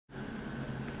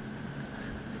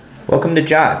Welcome to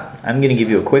Jott. I'm going to give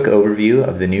you a quick overview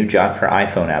of the new Jott for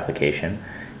iPhone application.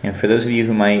 And for those of you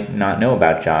who might not know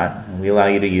about Jott, we allow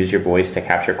you to use your voice to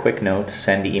capture quick notes,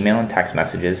 send email and text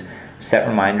messages, set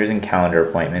reminders and calendar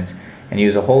appointments, and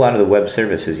use a whole lot of the web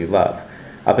services you love.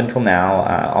 Up until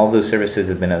now, all of those services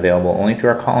have been available only through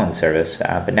our call-in service,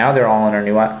 but now they're all in our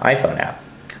new iPhone app.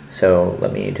 So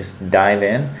let me just dive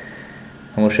in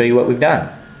and we'll show you what we've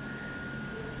done.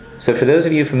 So for those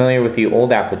of you familiar with the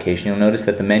old application, you'll notice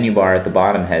that the menu bar at the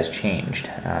bottom has changed.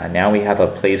 Now we have a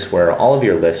place where all of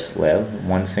your lists live,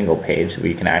 one single page where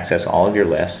you can access all of your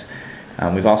lists.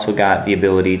 We've also got the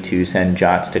ability to send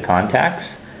Jotts to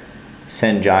contacts,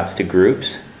 send Jotts to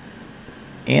groups,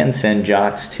 and send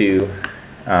Jotts to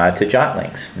Jott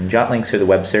links. And Jott links are the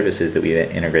web services that we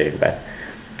integrated with.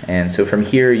 And so from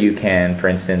here you can, for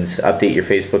instance, update your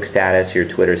Facebook status, your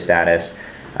Twitter status,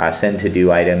 send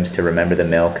to-do items to remember the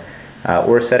milk,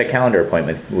 or set a calendar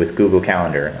appointment with Google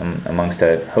Calendar, amongst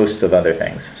a host of other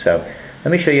things. So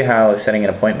let me show you how setting an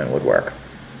appointment would work.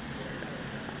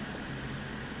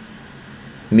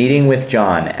 Meeting with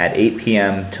John at 8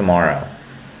 p.m. tomorrow.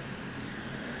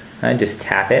 I just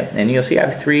tap it, and you'll see I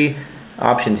have three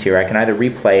options here. I can either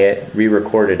replay it,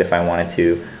 re-record it if I wanted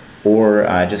to, or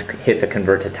just hit the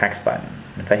convert to text button.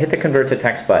 If I hit the convert to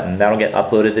text button, that'll get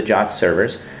uploaded to Jott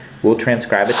servers. We'll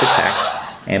transcribe it to text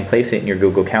and place it in your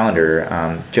Google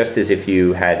Calendar just as if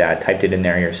you had typed it in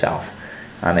there yourself.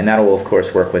 And that will of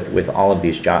course work with all of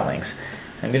these Jott links.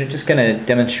 I'm just going to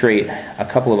demonstrate a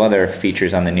couple of other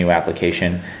features on the new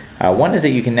application. One is that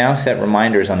you can now set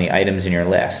reminders on the items in your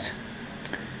list.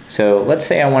 So let's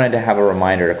say I wanted to have a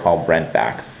reminder to call Brent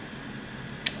back.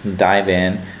 Dive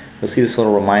in. You'll see this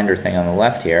little reminder thing on the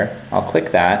left here. I'll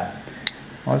click that.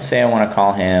 Let's say I want to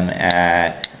call him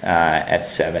at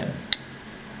 7.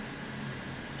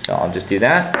 So I'll just do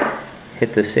that,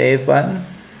 hit the save button,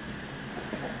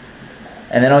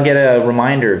 and then I'll get a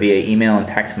reminder via email and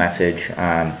text message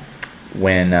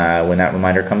when that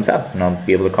reminder comes up, and I'll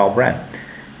be able to call Brent.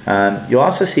 You'll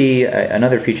also see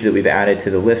another feature that we've added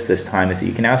to the list this time is that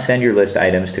you can now send your list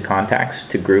items to contacts,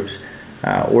 to groups,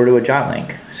 or to a Jott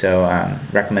link. So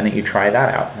recommend that you try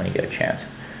that out when you get a chance. So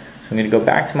I'm going to go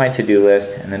back to my to-do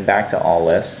list and then back to all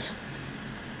lists,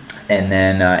 and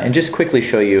then and just quickly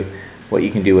show you what you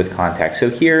can do with contacts. So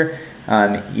here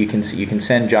you can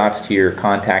send Jotts to your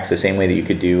contacts the same way that you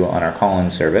could do on our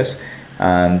call-in service,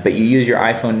 but you use your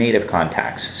iPhone native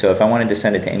contacts. So if I wanted to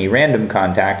send it to any random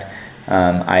contact,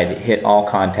 I'd hit all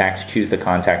contacts, choose the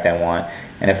contact I want,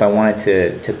 and if I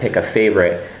wanted to pick a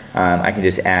favorite, I can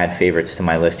just add favorites to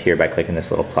my list here by clicking this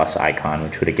little plus icon,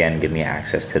 which would again give me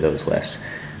access to those lists.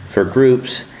 For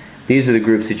groups, these are the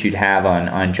groups that you'd have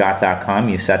on Jott.com.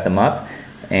 You set them up,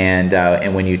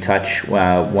 and when you touch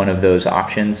one of those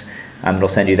options, it'll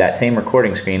send you that same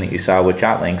recording screen that you saw with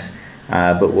Jott links,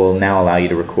 but will now allow you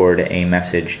to record a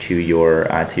message to your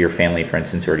family, for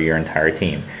instance, or to your entire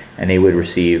team, and they would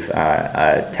receive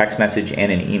a text message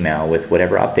and an email with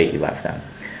whatever update you left them.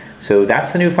 So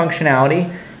that's the new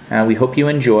functionality. We hope you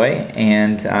enjoy,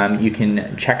 and you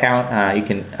can check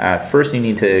out, first you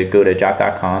need to go to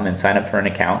Jott.com and sign up for an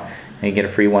account, and you get a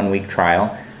free 1-week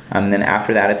trial. And then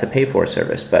after that, it's a pay-for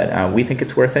service. But we think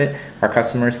it's worth it, our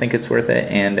customers think it's worth it,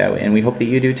 and we hope that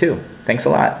you do too. Thanks a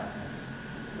lot.